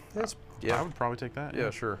That's, I yeah. would probably take that. Yeah,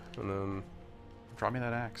 sure. And then, Drop me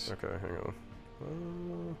that axe. okay, hang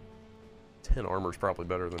on. 10 armor is probably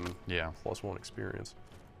better than Yeah. +1 experience.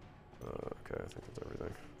 Okay, I think that's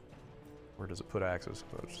everything. Where does it put axes?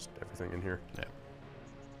 Oh, it's just everything in here. Yeah.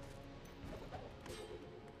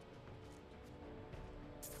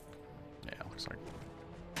 Yeah, looks like...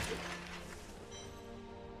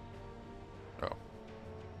 Oh.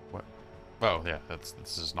 What? Oh, yeah,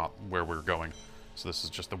 this is not where we're going. So this is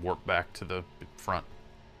just the warp back to the front.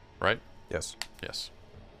 Right? Yes. Yes.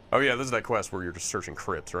 Oh yeah, this is that quest where you're just searching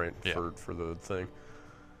crypts, right? Yeah. For the thing.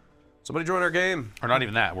 Somebody join our game. Or not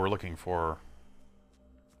even that. We're looking for...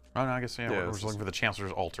 Oh, no, I guess, yeah, Yeah, we're it's just looking for the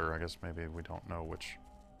Chancellor's Altar. I guess maybe we don't know which...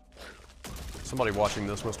 Somebody watching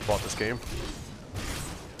this must have bought this game.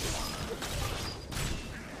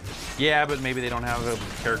 Yeah, but maybe they don't have a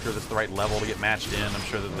character that's the right level to get matched in. I'm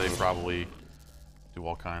sure that they probably do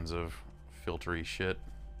all kinds of filtery shit.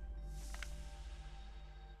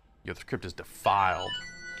 Yo, the crypt is defiled.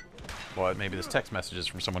 What? Maybe this text message is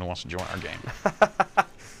from someone who wants to join our game.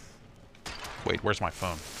 Wait, where's my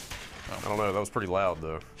phone? I don't know, that was pretty loud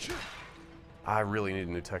though. I really need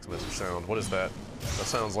a new text message sound. What is that? That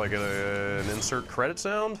sounds like an insert credit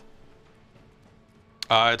sound?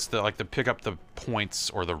 It's the like the pick up the points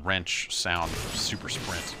or the wrench sound for super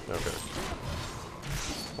sprint. Okay.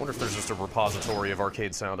 I wonder if there's just a repository of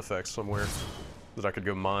arcade sound effects somewhere that I could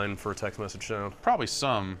go mine for a text message sound. Probably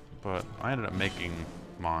some, but I ended up making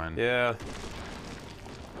mine. Yeah.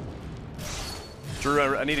 Drew,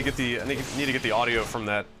 I need to get the audio from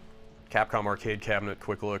that Capcom arcade cabinet.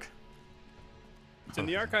 Quick look. It's in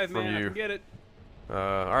the archive, man. I can get it. All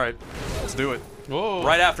right, let's do it. Whoa.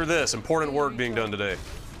 Right after this, important work being done today.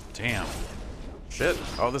 Damn. Shit.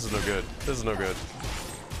 Oh, this is no good. This is no good.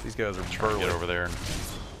 These guys are Trying to burly. get over there.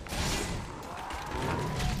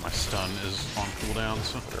 My stun is on cooldown,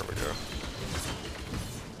 so There we go.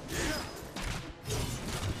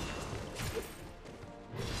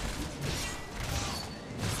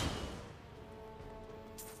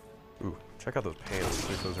 Ooh, check out those pants.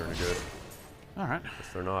 See if those are any good. all right.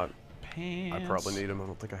 If they're not, Pants. I probably need them. I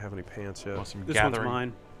don't think I have any pants yet. Want some This gathering. one's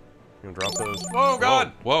mine. You gonna drop those? Oh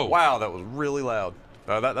God! Whoa! Wow, that was really loud.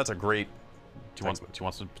 That's a great. Do you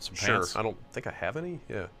want some Sure. pants? I don't think I have any.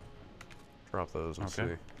 Yeah. Drop those and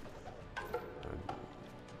Okay. see.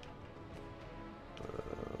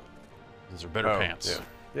 These are better Oh, pants.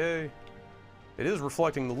 Yeah. Yay. It is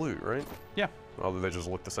reflecting the loot, right? Yeah. Although they just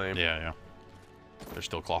look the same. Yeah, yeah. They're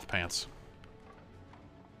still cloth pants.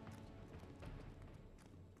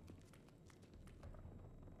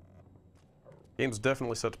 Game's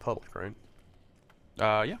definitely set to public, right?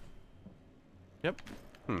 Yeah. Yep.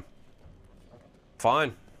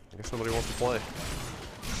 Fine. I guess nobody wants to play.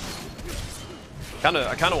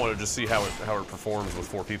 I kind of want to just see how it performs with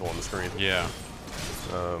 4 people on the screen. Yeah.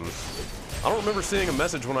 I don't remember seeing a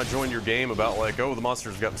message when I joined your game about like, oh, the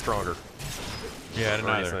monsters have gotten stronger. Yeah, I didn't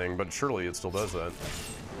or either. anything, but surely it still does that.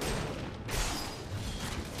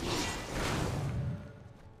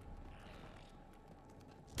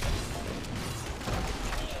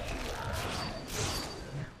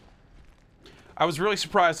 I was really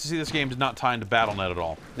surprised to see this game did not tie into Battle.net at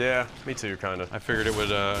all. Yeah, me too, kind of. I figured it would,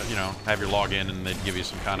 you know, have your login and they'd give you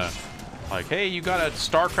some kind of, like, hey, you got a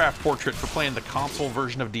StarCraft portrait for playing the console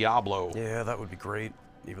version of Diablo. Yeah, that would be great.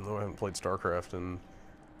 Even though I haven't played StarCraft and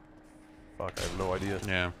fuck, I have no idea.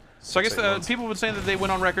 Yeah. So I guess 8 months. people have been saying that they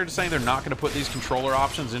went on record saying they're not going to put these controller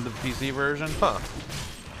options into the PC version. Huh.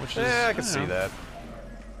 Which is, Yeah, I can you see know. that.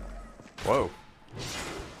 Whoa.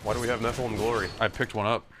 Why do we have Nephilim Glory? I picked one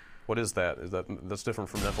up. What is that? That's different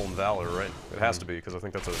from Nephilim Valor, right? It has to be, because I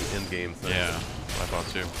think that's an end-game thing. Yeah, I thought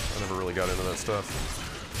too. I never really got into that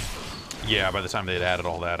stuff. Yeah, by the time they had added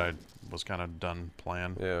all that, I was kind of done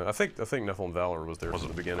playing. Yeah, I think Nephilim Valor was there from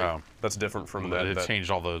the beginning. Oh. That's different from that. It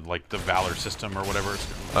changed all the the Valor system or whatever.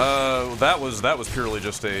 That was purely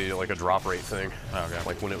just a drop rate thing. Oh, okay.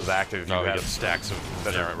 Like when it was active, you You had get stacks of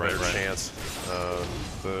better chance.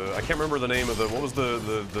 I can't remember the name of what was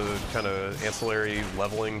the kind of ancillary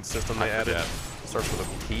leveling system they added? forget. Starts with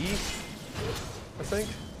a P, I think.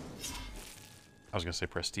 I was gonna say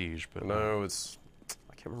Prestige, but No, it's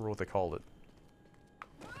I can't remember what they called it.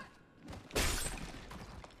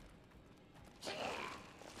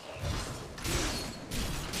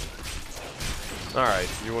 All right,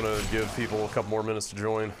 you want to give people a couple more minutes to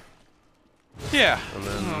join? yeah. And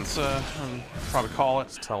then- let's probably call it.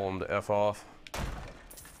 Tell them to F off.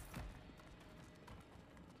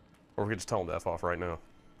 Or we could just tell them to F off right now.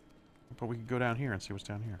 But we could go down here and see what's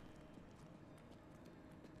down here.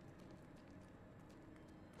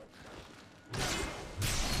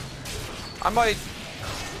 I might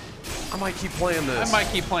keep playing this. I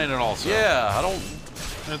might keep playing it also. Yeah, I don't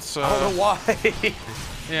It's know why.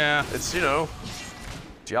 yeah. It's, you know,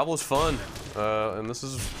 Diablo's fun. And this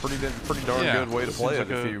is pretty darn Yeah, good way to this play seems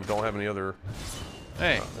it like if you don't have any other.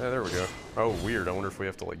 Hey. Yeah, there we go. Oh, weird. I wonder if we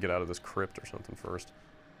have to like get out of this crypt or something first.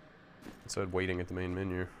 It said waiting at the main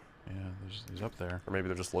menu. Yeah, he's up there. Or maybe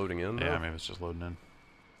they're just loading in. Yeah, though. maybe it's just loading in.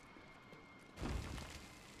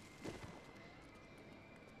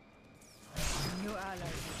 New allies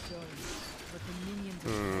have joined, but the minions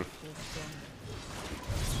of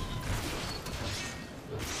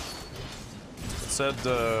It said.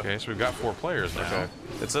 Okay, so we've got 4 players now. Okay.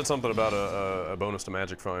 It said something about a bonus to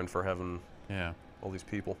Magic Find for having Yeah. all these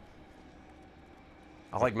people.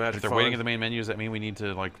 I like Magic If they're Find. waiting at the main menu, does that mean we need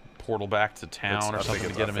to like portal back to town or I something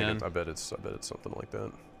think to get them in? I bet it's something like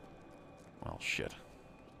that. Well, shit.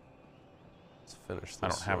 Let's finish this. I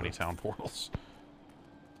don't have any town portals.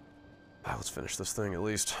 Let's finish this thing at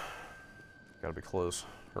least. Gotta be close.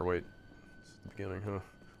 Or wait, it's the beginning, huh?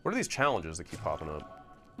 What are these challenges that keep popping up?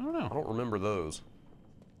 I don't know. I don't remember those.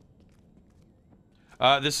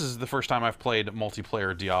 This is the first time I've played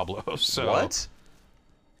multiplayer Diablo, so... What?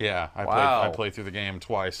 Yeah, Wow. I played through the game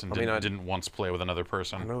twice and didn't once play with another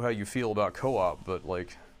person. I know how you feel about co-op, but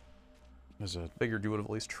like, There's a figured you would have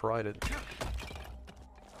at least tried it.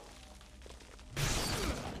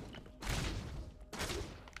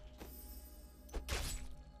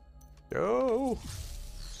 Go!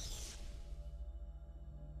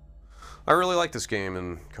 I really like this game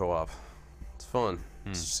in co-op. It's fun.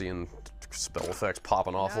 Seeing spell effects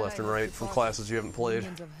popping off left and right from classes you haven't played.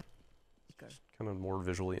 Kind of more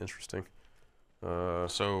visually interesting.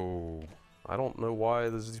 So I don't know why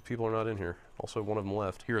these people are not in here. Also, one of them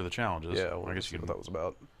left. here are the challenges. Yeah, well, I guess you what can that was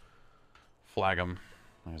about. flag them.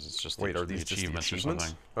 I guess it's just Wait, the, are these the just the achievements or achievements?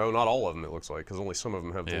 something. Oh, not all of them, it looks like, because only some of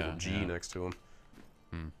them have the Yeah, little G yeah. next to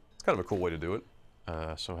them. It's kind of a cool way to do it.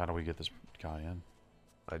 So how do we get this guy in?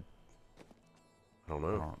 I don't I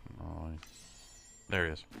know. don't know. There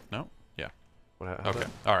he is. No? Yeah. How'd Okay. that-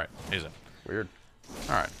 All right. He's in. Weird.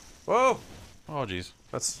 All right. Whoa! Oh, jeez.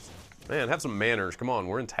 That's... Man, have some manners. Come on,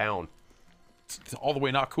 we're in town. It's all the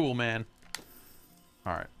way not cool, man.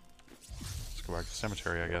 All right. Let's go back to the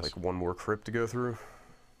cemetery, I guess. Like one more crypt to go through.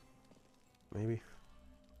 Maybe.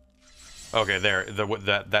 Okay, there.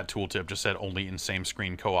 That tooltip just said only in same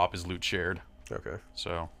screen co-op is loot shared. Okay.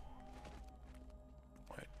 So.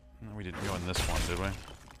 Wait. No, we didn't go in this one, did we?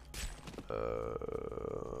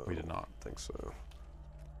 We did not. I think so.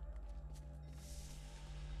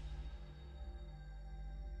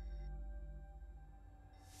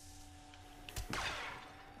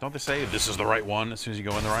 Don't they say this is the right one as soon as you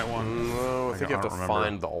go in the right one? No, I think you have to don't remember.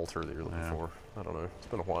 find the altar that you're looking for. I don't know. It's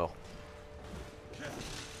been a while.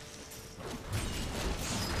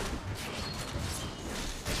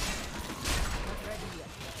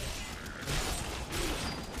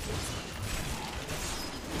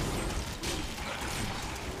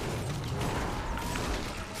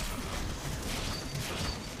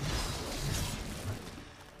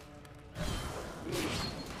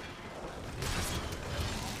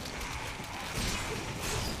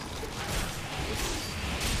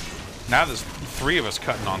 Now there's 3 of us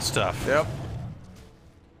cutting on stuff. Yep.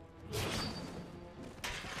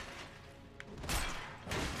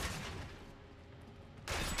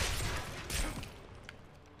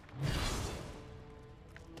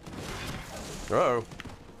 Uh-oh.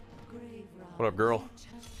 What up, girl?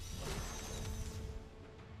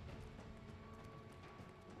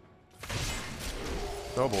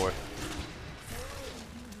 Oh boy.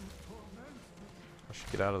 I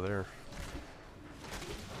should get out of there.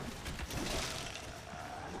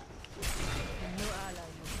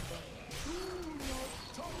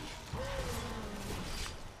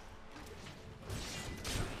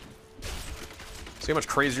 See how much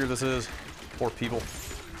crazier this is? Poor people.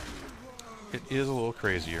 It is a little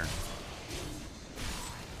crazier.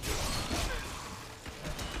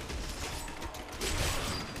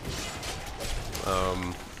 I'm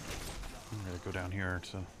gonna go down here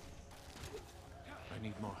to. I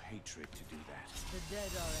need more hatred to do that. The dead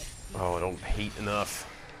are at Oh, I don't hate enough.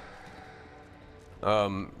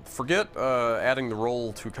 Forget adding the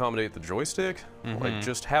roll to accommodate the joystick. Like,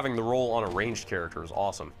 just having the roll on a ranged character is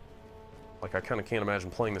awesome. Like, I kind of can't imagine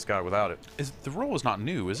playing this guy without it. The roll is not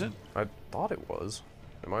new, is it? I thought it was.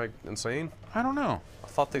 Am I insane? I don't know. I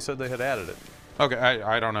thought they said they had added it. Okay,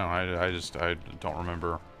 I don't know. I don't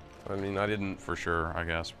remember I mean, I didn't... for sure, I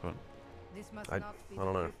guess, but This must I not be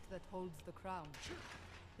don't know. the crypt that holds the crown.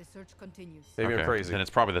 The search continues. Maybe okay. I'm crazy. Then it's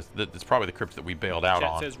probably it's probably the crypt that we bailed out Chat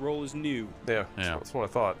on. says roll is new. Yeah, Yeah. that's what I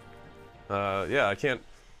thought. Yeah, I can't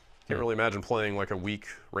really imagine playing like a weak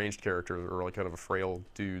ranged character or like kind of a frail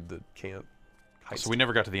dude that can't heist. So we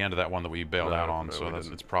never got to the end of that one that we bailed No, out on, no, so we that's,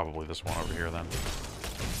 didn't. it's probably this one over here then.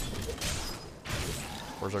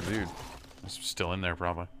 Where's our dude? It's still in there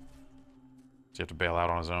probably. Does he have to bail out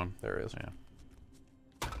on his own? There he is. Yeah.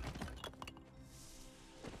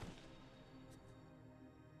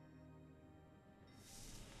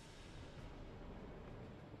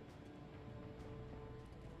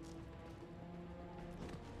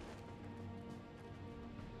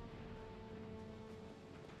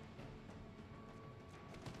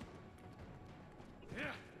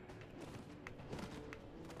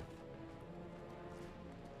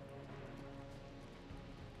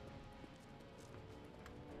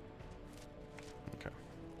 Okay.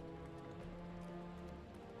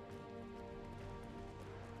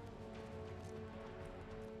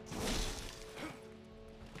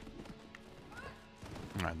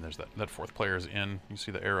 All right, and there's that 4th player's in. You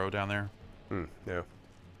see the arrow down there? Yeah.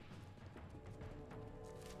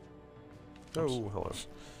 Oh, hello.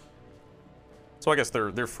 So I guess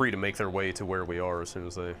they're free to make their way to where we are as soon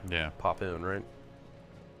as they Yeah. pop in, right?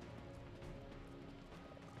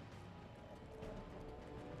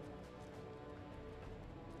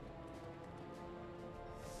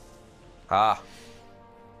 Ah.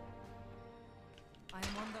 I am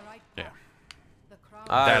on the right Yeah. path. The crown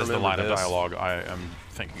That is the remember line this. of dialogue I am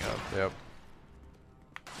thinking of. Yep.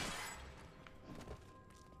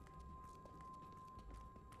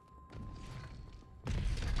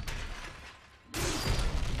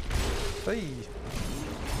 Hey.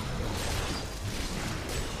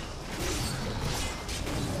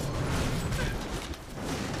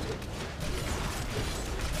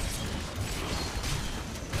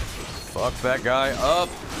 Fuck that guy up.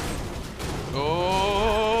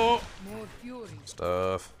 Oh! more fury.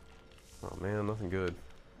 Stuff. Oh man, nothing good.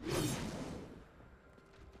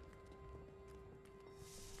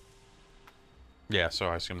 Yeah, so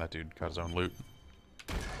I assume that dude got his own loot.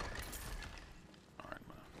 Alright, I'm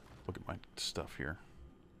gonna look at my stuff here.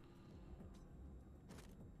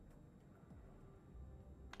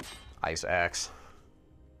 Ice axe.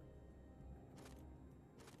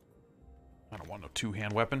 I don't want no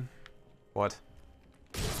two-hand weapon. What?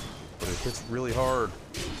 But it hits really hard.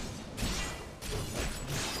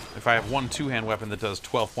 If I have one two-hand weapon that does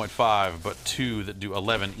 12.5, but two that do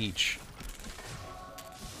 11 each.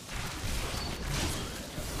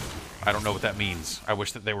 I don't know what that means. I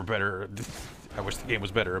wish that they were better. I wish the game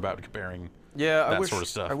was better about comparing that sort of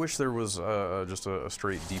stuff. I wish there was just a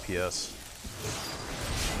straight DPS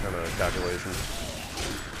kind of calculation.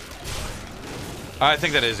 I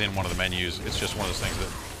think that is in one of the menus. It's just one of those things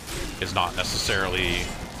that is not necessarily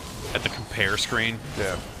at the compare screen.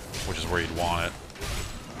 Yeah. Which is where you'd want it.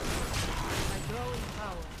 My growing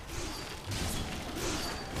power.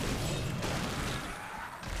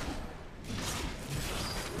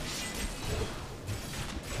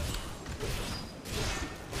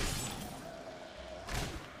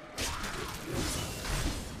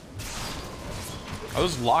 Are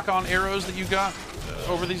those lock-on arrows that you got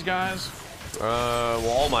over these guys? Well,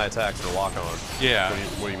 all my attacks are lock-on. Yeah.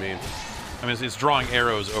 What do you mean? I mean, it's drawing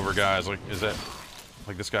arrows over guys. Like, is that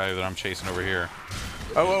like this guy that I'm chasing over here?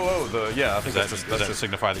 Yeah, I think Does that's that just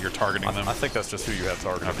signify that you're targeting them? I think that's just who you have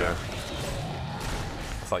targeted. Okay. Yeah.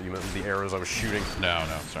 I thought you meant the arrows I was shooting. No,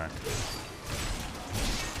 sorry.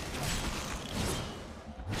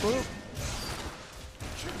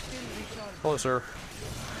 Hello, sir.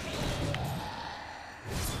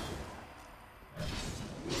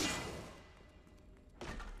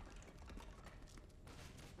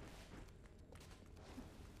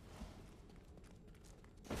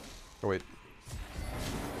 Oh, wait.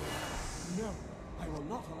 No, I will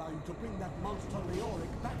not allow you to bring that monster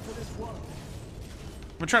Leoric back to this world.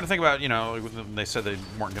 I'm trying to think about, you know, they said they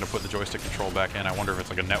weren't going to put the joystick control back in. I wonder if it's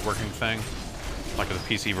like a networking thing. Like the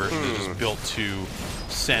PC version is just built to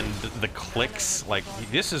send the clicks, like,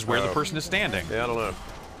 this is where the person is standing. Yeah, I don't know.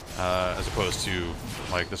 As opposed to,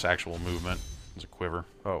 like, this actual movement. It's a quiver.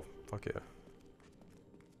 Oh, fuck yeah.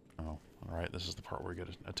 Oh, alright, this is the part where we get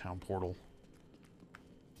a town portal.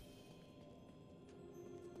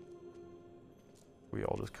 We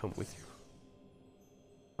all just come with you.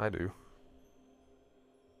 I do.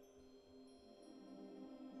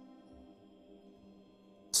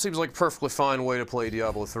 Seems like a perfectly fine way to play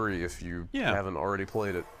Diablo 3 if you haven't already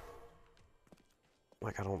played it.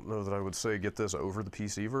 Like, I don't know that I would say get this over the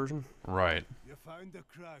PC version. Right. You found the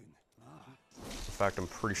crown. In fact, I'm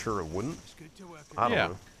pretty sure it wouldn't. It's good to work. I don't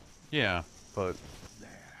know. Yeah. But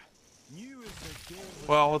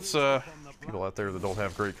well, it's people out there that don't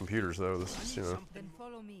have great computers, though. This is, you know, Then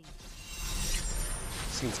follow me.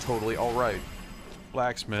 seems totally all right.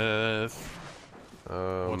 Blacksmith.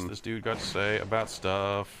 What's this dude got to say about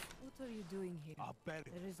stuff? What are you doing here? There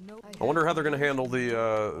is no. I wonder how they're going to handle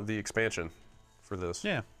the expansion for this.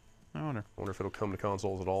 Yeah, I wonder. I wonder if it'll come to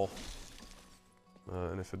consoles at all.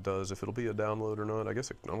 And if it does, if it'll be a download or not. I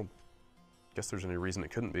guess I don't guess there's any reason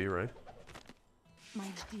it couldn't be, right? My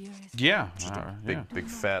dearest. Yeah. Just a yeah. big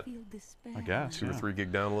fat I guess. 2 or 3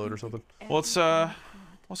 gig download or something. Well,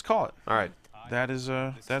 let's call it. All right. That is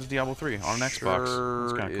Diablo 3 on an Xbox. Sure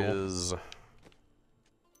That's kind of cool. is.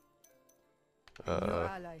 Your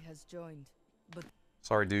ally has joined, but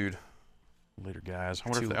Sorry, dude. Later, guys.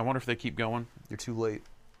 I wonder if they keep going, You're too late.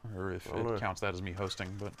 or if I don't know. it counts that as me hosting.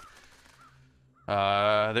 But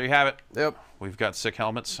there you have it. Yep. We've got sick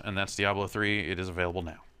helmets, and that's Diablo 3. It is available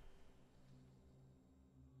now.